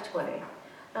direct way.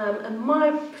 And my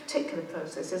particular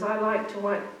process is I like to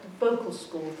write the vocal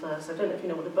score first. I don't know if you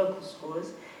know what a vocal score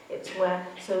is. It's where,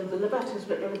 so the libretto is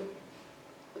written with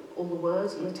all the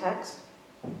words and the text,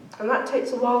 and that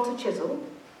takes a while to chisel.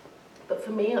 But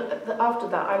for me, after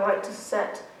that, I like to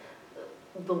set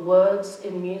the words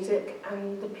in music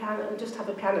and the piano, and just have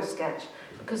a piano sketch,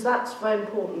 because that's very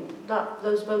important.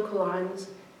 Those vocal lines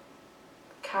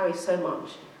carry so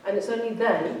much. And it's only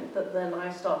then that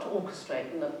I start to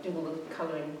orchestrate and do all the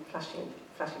colouring, flashing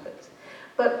bits.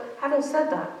 But having said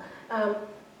that,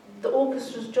 the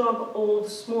orchestra's job or the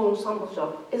small ensemble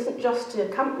job isn't just to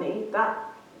accompany that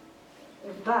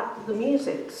the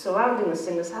music surrounding the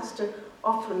singers has to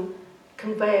often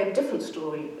convey a different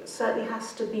story. It certainly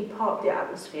has to be part of the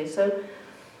atmosphere. So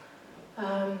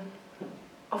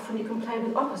often you can play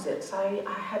with opposites. I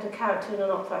had a character in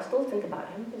an opera, I still think about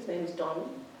him, his name is Don.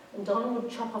 And Don would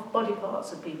chop off body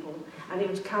parts of people, and he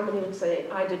would come and he would say,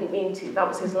 "I didn't mean to." That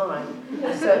was his line.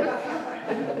 So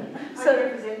I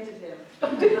represented him.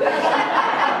 Did he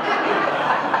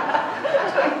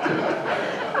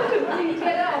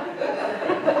get up?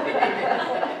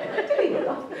 Did he get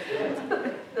up?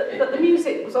 But the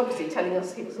music was obviously telling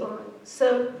us he was lying.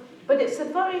 So, but it's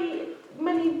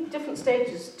many different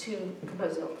stages to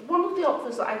composing opera. One of the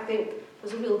operas that I think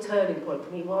was a real turning point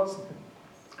for me was,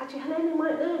 actually, Helena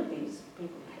might know these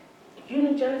people. June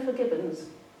and Jennifer Gibbons,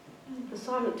 the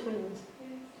Silent Twins.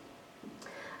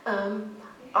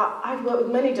 I've worked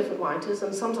with many different writers,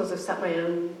 and sometimes I've set my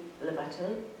own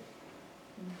libretto.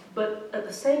 But at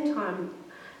the same time,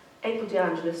 April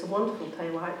DeAngelis, a wonderful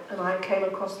playwright, and I came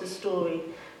across this story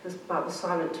about the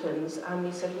Silent Twins, and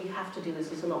we said, we have to do this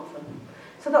as an opera.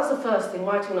 So that's the first thing,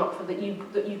 writing an opera that you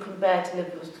can bear to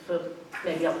live with for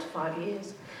maybe up to 5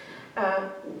 years.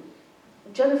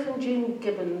 Jennifer and June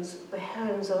Gibbons, the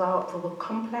heroines of our opera, were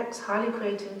complex, highly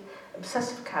creative,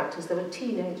 obsessive characters. They were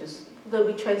teenagers, though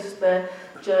we traced their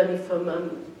journey from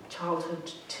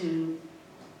childhood to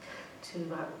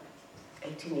about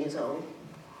 18 years old.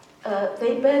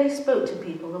 They barely spoke to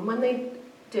people, and when they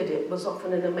did, it was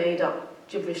often in a made-up,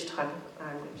 gibberish type of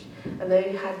language. And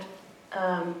they had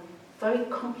very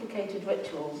complicated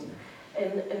rituals.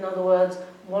 In other words,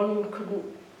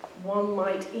 one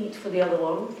might eat for the other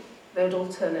one. They would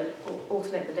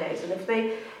alternate the days, and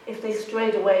if they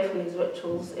strayed away from these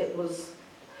rituals, it was,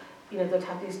 they'd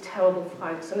have these terrible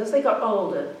fights. And as they got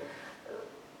older,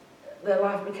 their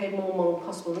life became more and more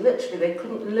impossible. Literally, they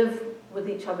couldn't live with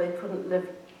each other. They couldn't live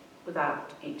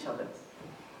without each other.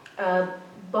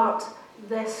 But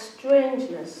their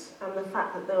strangeness and the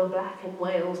fact that they were black in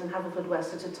Wales and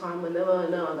Haverfordwest at a time when there were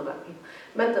no other black people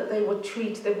meant that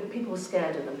people were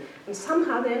scared of them. And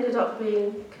somehow they ended up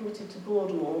being committed to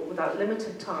Broadmoor without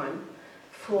limited time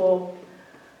for,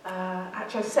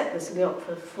 actually I set this in the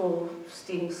opera for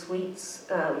stealing sweets,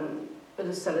 bit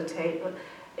of sellotape, but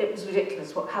it was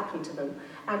ridiculous what happened to them.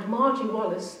 And Margie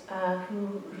Wallace,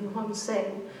 who won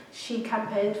Sing, she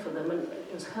campaigned for them, and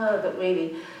it was her that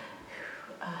really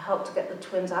helped to get the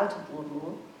twins out of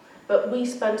Broadmoor. But we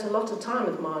spent a lot of time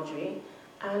with Marjorie,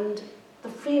 and the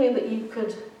feeling that you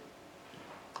could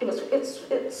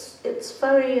it's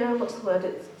very, what's the word,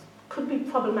 it could be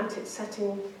problematic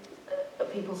setting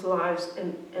people's lives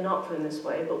in opera in this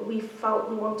way, but we felt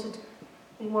we wanted to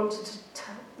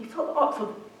tell, we felt opera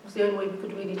was the only way we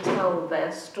could really tell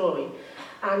their story,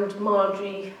 and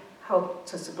Marjorie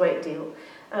helped us a great deal.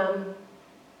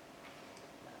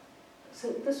 So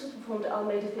this was performed at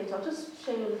Almeida Theatre. I'll just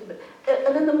show you a little bit.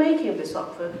 And in the making of this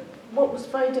opera, what was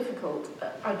very difficult,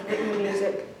 I'd written the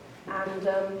music, and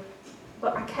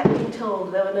but I kept being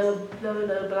told there were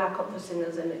no black opera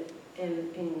singers in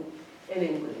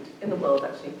England, in the world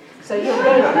actually. So you're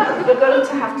going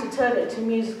to have to turn it to a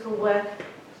musical where,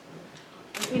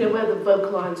 you know, where the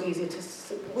vocal lines are easier to.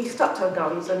 We stuck to our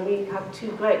guns, and we had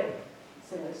two great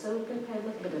singers. So we're going to play a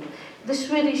little bit of it. This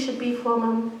really should be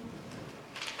from.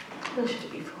 Where should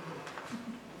it be from?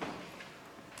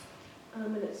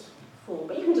 Minutes 4,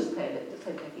 but you can just play it. It's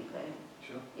okay if you play it.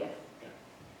 Sure. Yeah.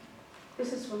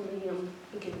 This is from the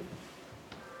beginning.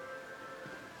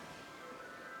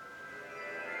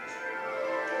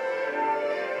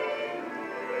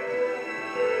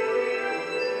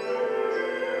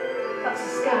 That's a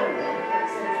scan there.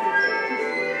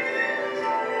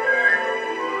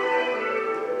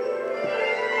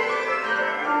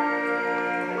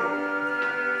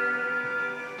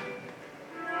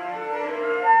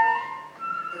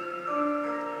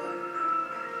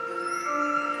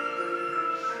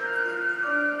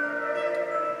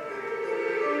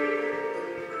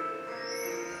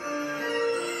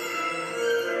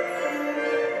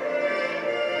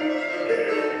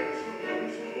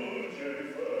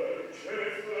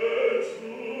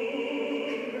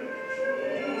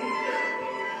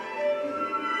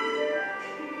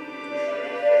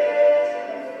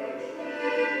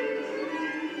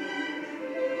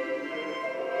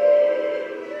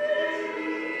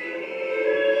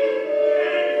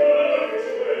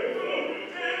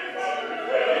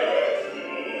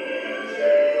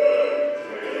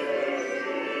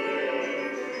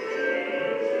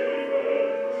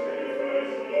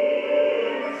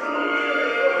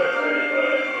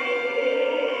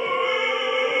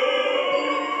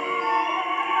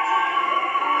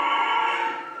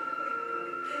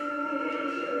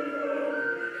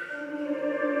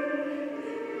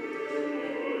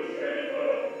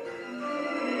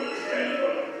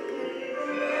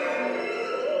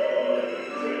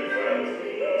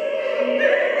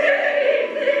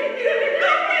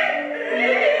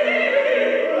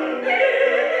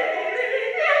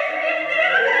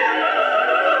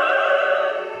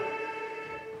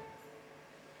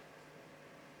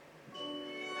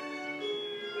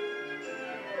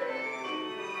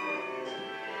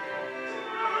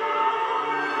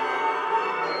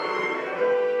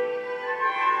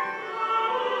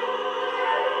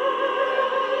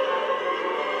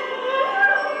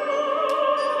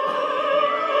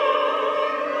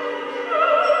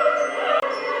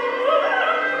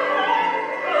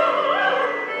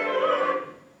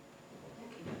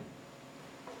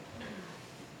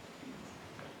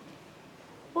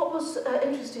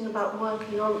 Interesting about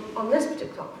working on this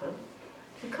particular opera,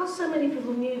 because so many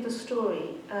people knew the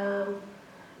story,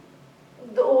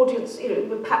 the audience, you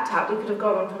know, were packed out. We could have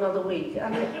gone on for another week,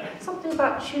 and something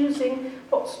about choosing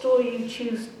what story you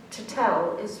choose to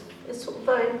tell is sort of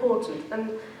very important.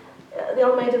 And the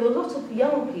Almeida were a lot of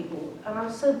young people, and I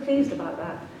was so pleased about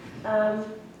that.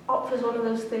 Opera is one of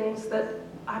those things that,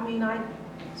 I mean, I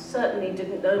certainly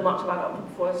didn't know much about opera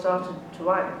before I started to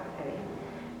write any.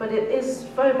 But it is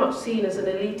very much seen as an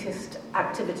elitist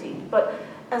activity. But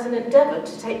as an endeavour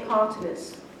to take part in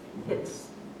it, it's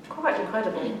quite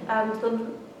incredible. And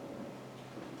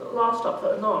the last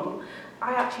opera, Anon,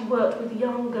 I actually worked with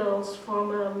young girls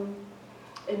from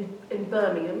in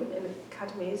Birmingham, in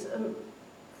academies, and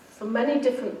from many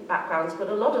different backgrounds, but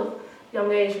a lot of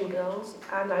young Asian girls,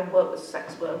 and I worked with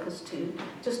sex workers too,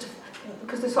 just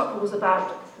because this opera was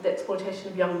about the exploitation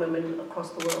of young women across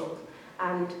the world,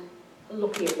 and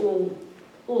looking at all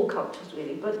cultures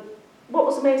really. But what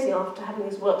was amazing after having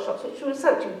these workshops, which were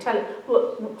essentially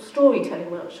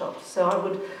storytelling workshops, so I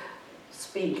would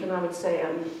speak and I would say,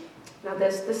 now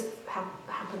this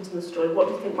happens in the story, what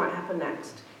do you think might happen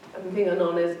next? And the thing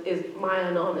Anon is my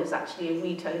Anon is actually a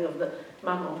retelling of the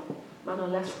Manon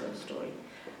Lescaut story.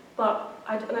 But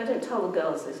I don't tell the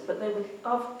girls this, but they were,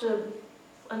 after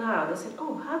an hour, they said,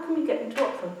 oh, how can we get into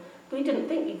opera? We didn't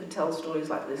think you could tell stories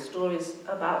like this, stories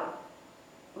about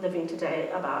living today,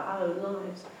 about our own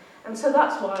lives. And so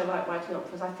that's why I like writing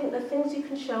operas. I think the things you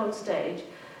can show on stage,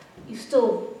 you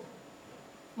still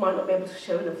might not be able to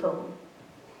show in a film.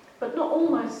 But not all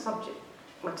my subject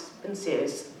matter has been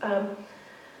serious.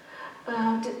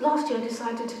 last year I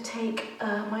decided to take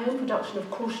my own production of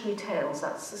Cautionary Tales.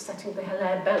 That's the setting of the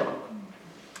Hilaire Belloc.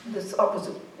 This opera was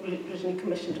originally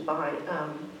commissioned by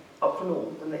Opera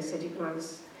North, and they said you can either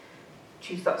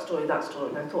choose that story, and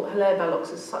I thought Hilaire Belloc's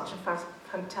is such a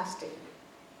fantastic,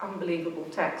 unbelievable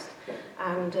text,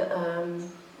 and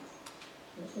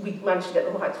we managed to get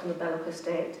the rights from the Belloc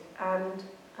estate, and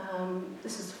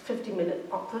this is a 50-minute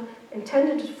opera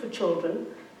intended for children,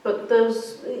 but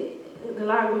the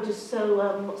language is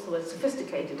so,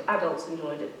 sophisticated, adults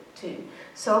enjoyed it too.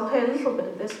 So I'll play a little bit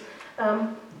of this.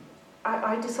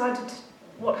 I decided,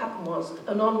 what happened was,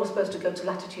 Anon was supposed to go to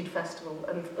Latitude Festival,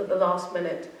 and at the last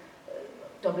minute,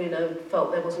 W&O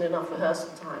felt there wasn't enough rehearsal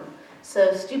time.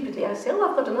 So stupidly I said,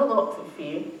 I've got another opera for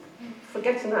you,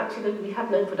 forgetting that actually we had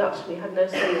no production, we had no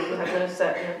singing, we had no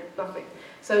set, we had nothing.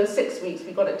 So in 6 weeks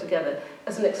we got it together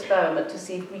as an experiment to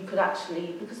see if we could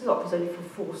actually, because the opera's only for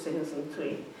 4 singers and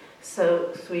 3,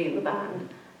 so 3 in the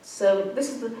band. So this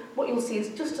is what you'll see is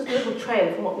just a little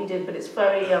trail from what we did, but it's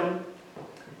very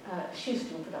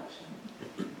shoestring production.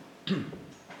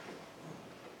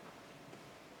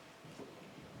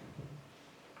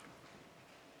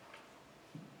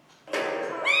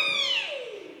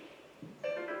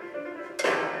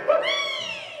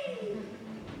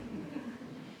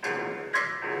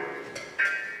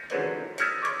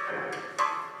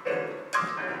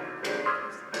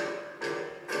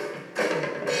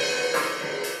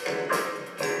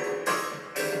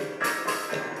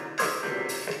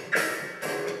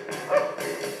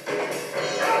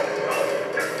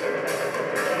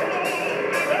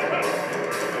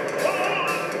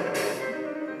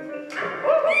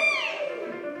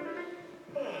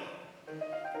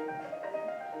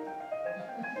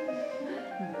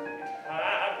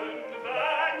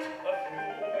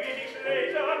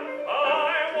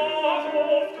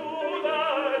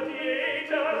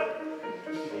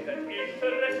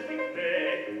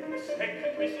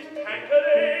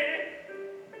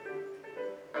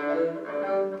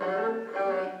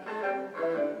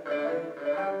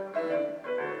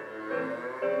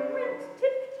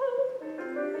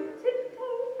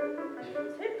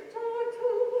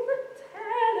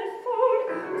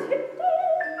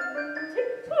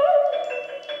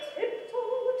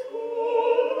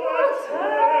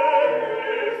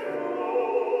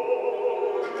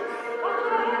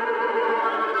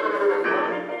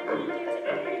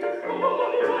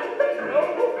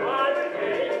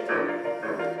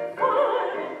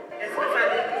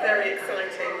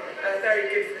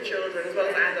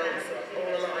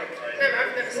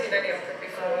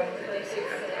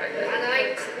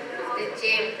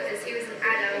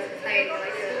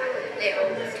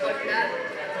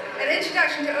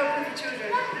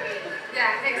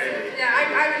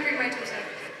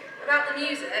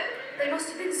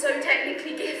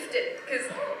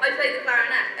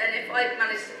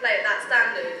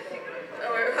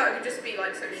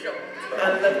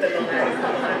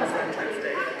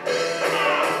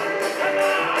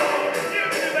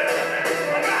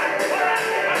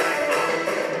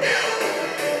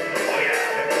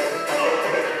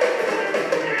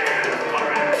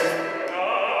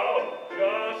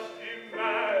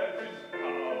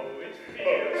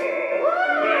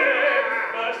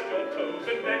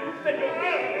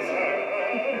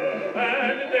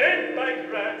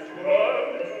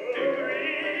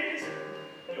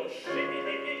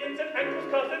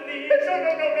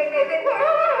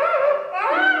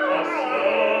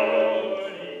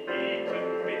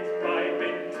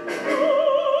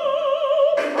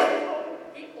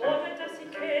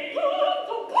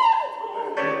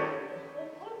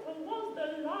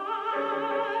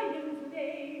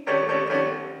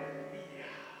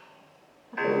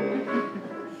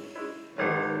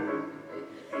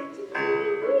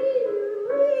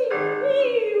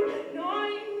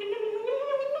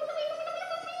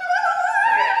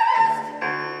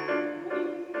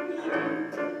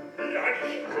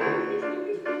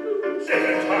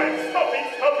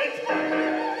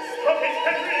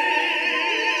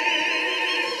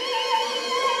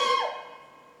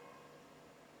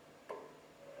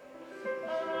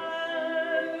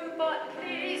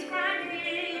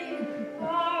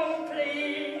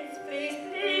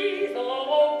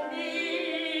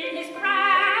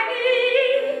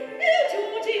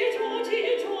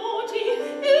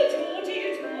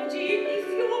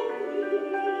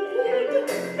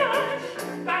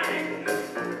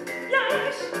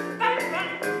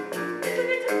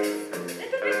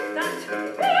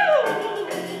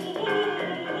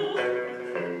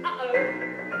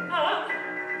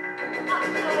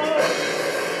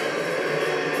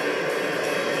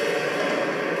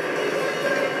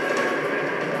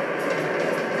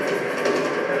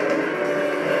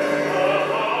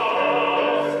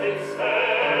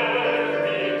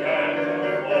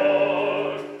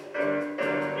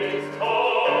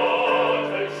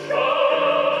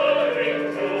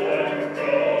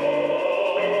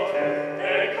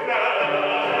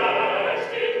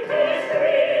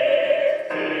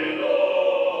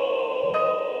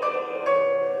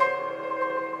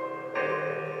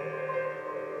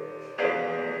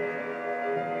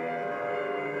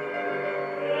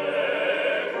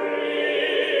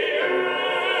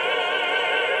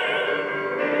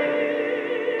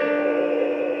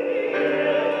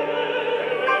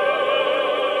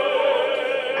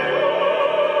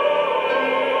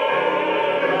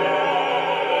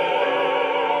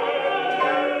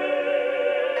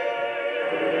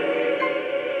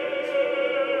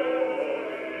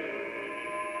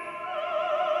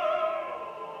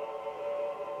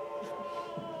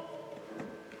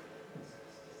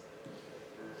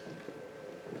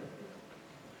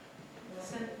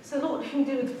 can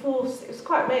do with four, it's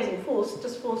quite amazing,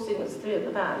 just four singers, three in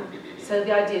the band. So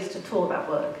the idea is to tour that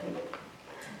work.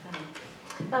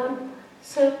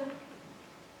 So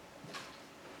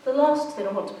the last thing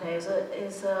I want to play is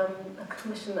a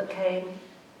commission that came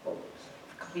a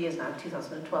couple of years now,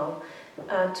 2012,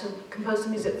 to compose the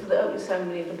music for the opening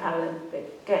ceremony of the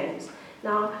Paralympic Games.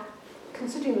 Now,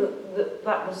 considering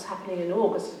that was happening in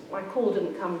August, my call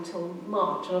didn't come until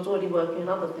March, and I was already working on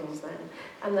other things then.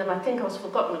 And then I think I was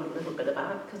forgotten a little bit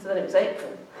about, because then it was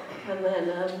April. And then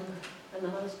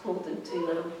I was called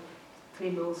into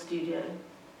Three Mills Studio.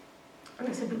 And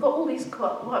they said, we've got all these, we've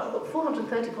got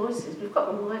 430 voices, we've got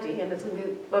them already, and it's going to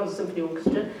be London Symphony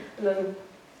Orchestra. And then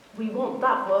we want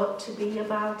that work to be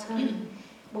about,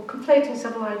 well, conflating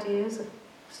several ideas, of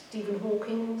Stephen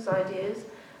Hawking's ideas,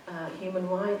 human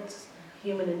rights,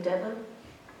 human endeavour,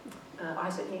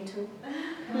 Isaac Newton.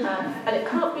 And it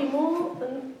can't be more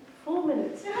than 4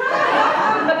 minutes. So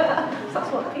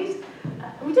that's one piece.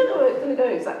 And we don't know where it's going to go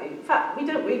exactly. In fact, we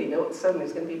don't really know what the ceremony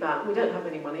is going to be about. We don't have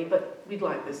any money, but we'd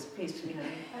like this piece to be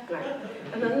great.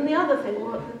 And then the other thing,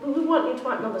 we want you to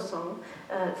write another song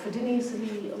for Denise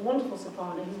Lee, a wonderful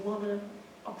soprano who won an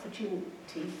opportunity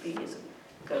a few years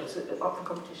ago to the opera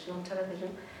competition on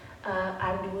television.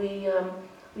 And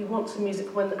we want some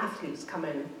music when the athletes come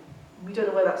in. We don't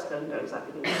know where that's going to go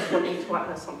exactly, but we just want you to write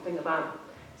her something about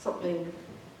something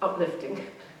uplifting.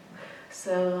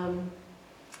 So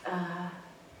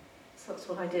that's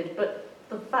what I did. But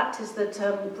the fact is that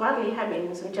Bradley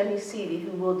Hemmings and Jenny Seeley,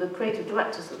 who were the creative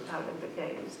directors of the Paralympic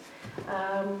Games,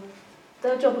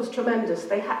 their job was tremendous.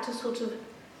 They had to sort of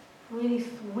really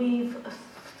weave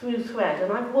through thread.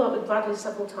 And I've worked with Bradley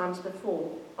several times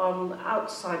before on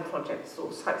outside projects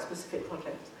or site-specific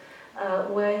projects,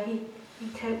 where he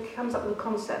comes up with a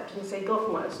concept and say, go off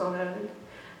and write a song, Erland.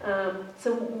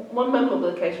 So one memorable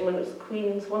occasion when it was the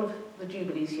Queen's, one of the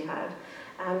Jubilees she had,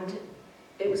 and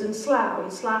it was in Slough,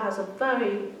 and Slough has a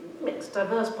very mixed,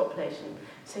 diverse population.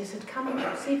 So he said, come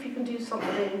and see if you can do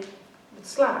something with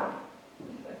Slough.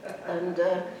 And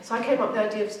so I came up with the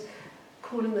idea of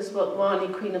calling this work Rani,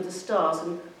 Queen of the Stars,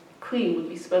 and Queen would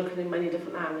be spoken in many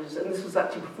different languages, and this was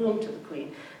actually performed to the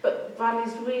Queen. But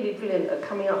Bradley's really brilliant at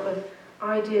coming up with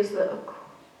ideas that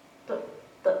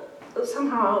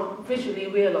somehow visually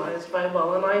realised very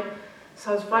well, and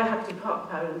so I was very happy to be part of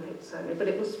the Paralympics ceremony, but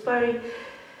it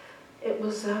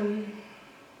was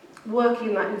working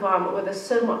in that environment where there's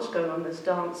so much going on, there's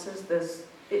dances,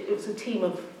 it was a team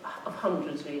of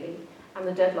hundreds really, and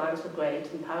the deadlines were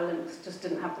great, and Paralympics just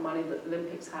didn't have the money that the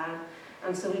Olympics had,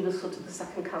 and so we were sort of the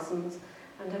second cousins,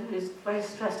 and everybody was very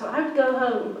stressed. I would go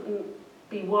home and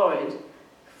be worried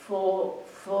for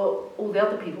all the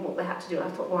other people, what they had to do. I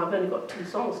thought, well, I've only got 2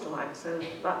 songs to write, so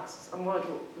I'm worried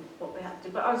what they had to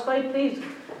do. But I was very pleased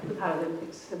with the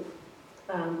Paralympics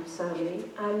ceremony.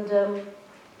 And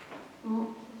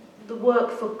the work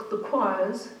for the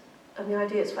choirs, and the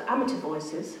idea is for amateur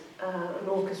voices, an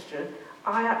orchestra.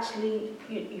 I actually,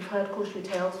 you've heard Cautionary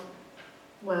Tales,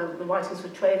 where the writing's for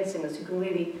trained singers who can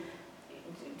really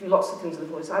do lots of things with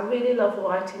the voice. I really love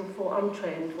writing for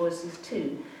untrained voices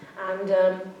too. And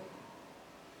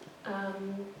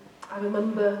I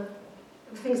remember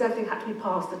everything had to be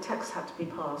passed, the text had to be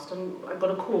passed, and I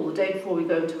got a call the day before we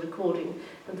go into recording,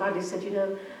 and Bradley said, you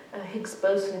know, Higgs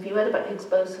boson, have you read about Higgs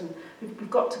boson? We've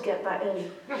got to get that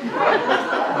in.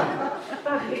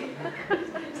 Bradley.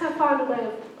 So I found a way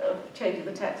of changing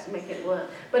the text and making it work.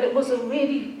 But it was a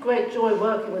really great joy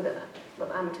working with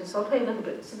amateurs, so I'll play a little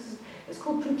bit. So it's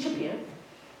called Principio,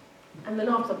 and then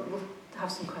after we'll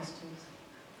have some questions.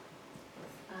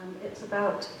 It's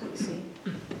about, let me see.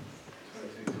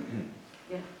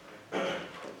 Yeah.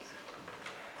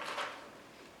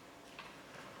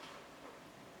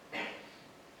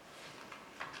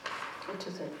 What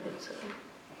is it? It's,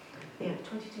 yeah,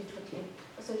 22, 28.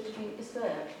 So it's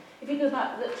there. If you go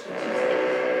back, literally.